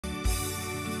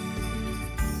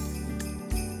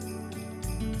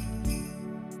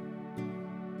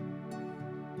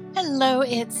Hello,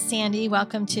 it's Sandy.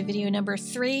 Welcome to video number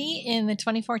 3 in the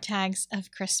 24 Tags of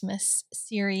Christmas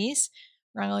series.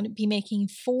 We're going to be making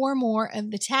 4 more of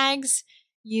the tags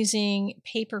using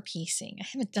paper piecing. I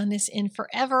haven't done this in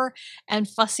forever, and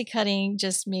fussy cutting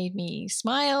just made me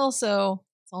smile, so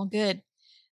it's all good.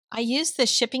 I used the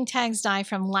shipping tags die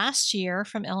from last year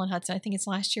from Ellen Hudson. I think it's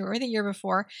last year or the year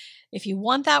before. If you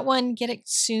want that one, get it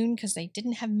soon because they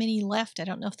didn't have many left. I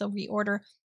don't know if they'll reorder,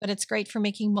 but it's great for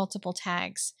making multiple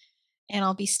tags. And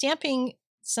I'll be stamping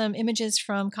some images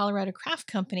from Colorado Craft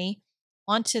Company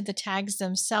onto the tags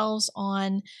themselves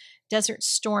on Desert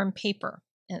Storm paper.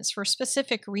 And it's for a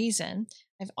specific reason.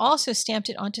 I've also stamped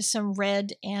it onto some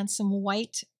red and some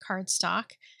white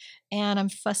cardstock, and I'm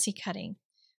fussy cutting.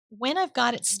 When I've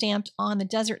got it stamped on the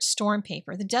Desert Storm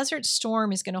paper, the Desert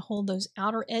Storm is going to hold those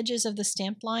outer edges of the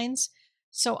stamped lines,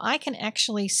 so I can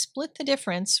actually split the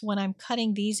difference when I'm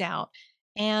cutting these out.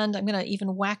 And I'm going to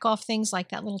even whack off things like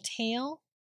that little tail.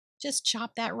 Just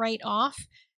chop that right off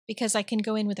because I can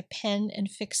go in with a pen and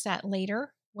fix that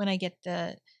later when I get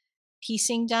the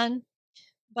piecing done.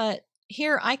 But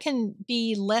here I can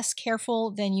be less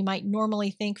careful than you might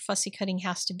normally think fussy cutting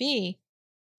has to be,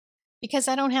 because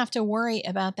I don't have to worry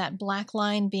about that black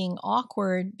line being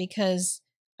awkward because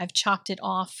I've chopped it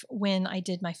off when I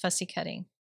did my fussy cutting.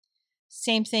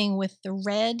 Same thing with the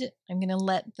red. I'm going to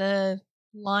let the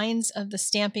lines of the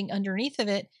stamping underneath of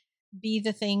it be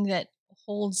the thing that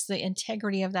holds the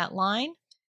integrity of that line.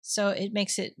 So it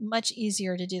makes it much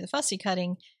easier to do the fussy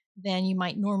cutting than you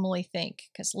might normally think,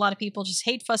 because a lot of people just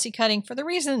hate fussy cutting for the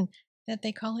reason that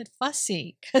they call it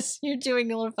fussy, because you're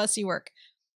doing a little fussy work.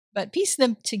 But piecing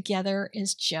them together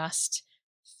is just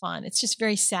fun. It's just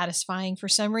very satisfying for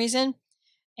some reason.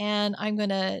 And I'm going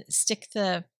to stick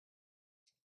the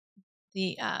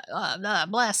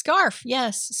scarf.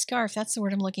 Yes, scarf. That's the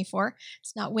word I'm looking for.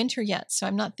 It's not winter yet, so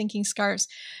I'm not thinking scarves.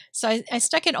 So I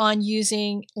stuck it on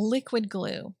using liquid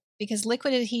glue because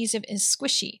liquid adhesive is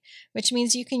squishy, which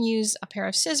means you can use a pair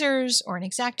of scissors or an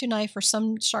X-Acto knife or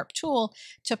some sharp tool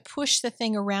to push the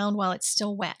thing around while it's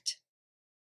still wet.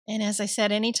 And as I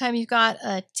said, anytime you've got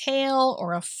a tail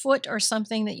or a foot or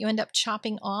something that you end up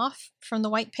chopping off from the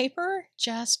white paper,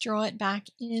 just draw it back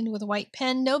in with a white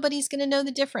pen. Nobody's going to know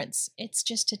the difference. It's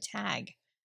just a tag,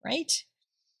 right?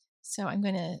 So I'm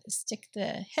going to stick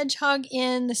the hedgehog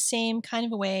in the same kind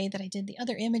of a way that I did the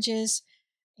other images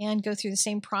and go through the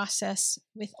same process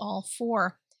with all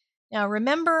 4. Now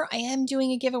remember, I am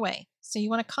doing a giveaway. So you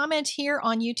want to comment here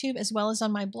on YouTube as well as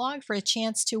on my blog for a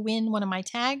chance to win one of my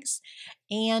tags.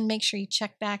 And make sure you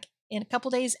check back in a couple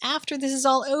days after this is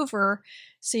all over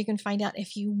so you can find out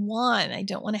if you won. I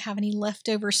don't want to have any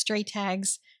leftover stray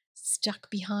tags stuck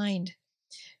behind.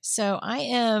 So I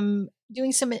am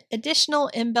doing some additional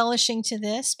embellishing to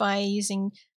this by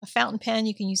using a fountain pen.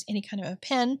 You can use any kind of a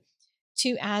pen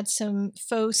to add some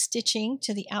faux stitching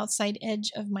to the outside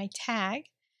edge of my tag.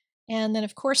 And then,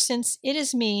 of course, since it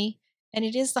is me and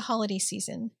it is the holiday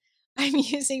season, I'm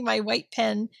using my white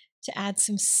pen to add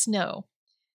some snow.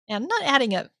 And I'm not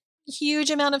adding a huge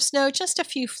amount of snow, just a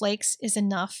few flakes is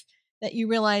enough that you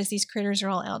realize these critters are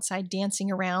all outside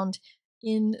dancing around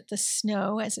in the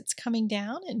snow as it's coming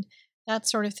down and that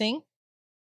sort of thing.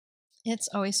 It's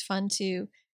always fun to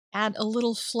add a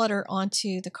little flutter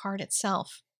onto the card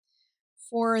itself.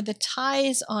 For the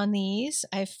ties on these,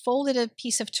 I folded a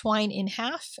piece of twine in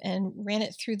half and ran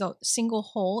it through the single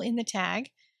hole in the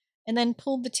tag and then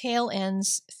pulled the tail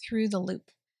ends through the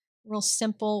loop. Real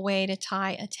simple way to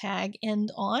tie a tag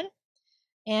end on.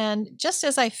 And just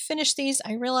as I finished these,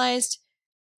 I realized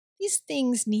these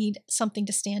things need something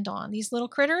to stand on. These little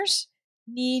critters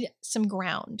need some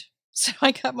ground. So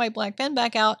I got my black pen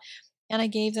back out and I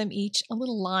gave them each a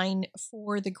little line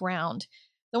for the ground.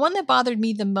 The one that bothered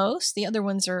me the most, the other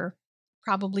ones are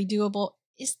probably doable,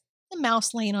 is the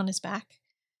mouse laying on his back.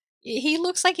 He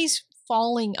looks like he's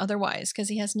falling otherwise because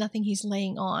he has nothing he's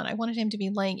laying on. I wanted him to be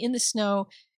laying in the snow,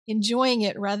 enjoying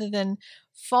it rather than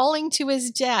falling to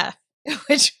his death,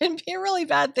 which would be a really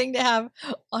bad thing to have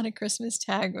on a Christmas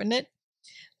tag, wouldn't it?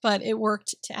 But it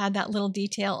worked to add that little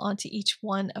detail onto each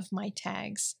one of my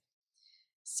tags.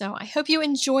 So I hope you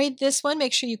enjoyed this one.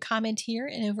 Make sure you comment here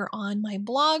and over on my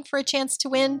blog for a chance to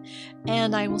win.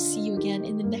 And I will see you again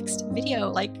in the next video,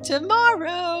 like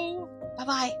tomorrow.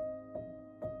 Bye-bye.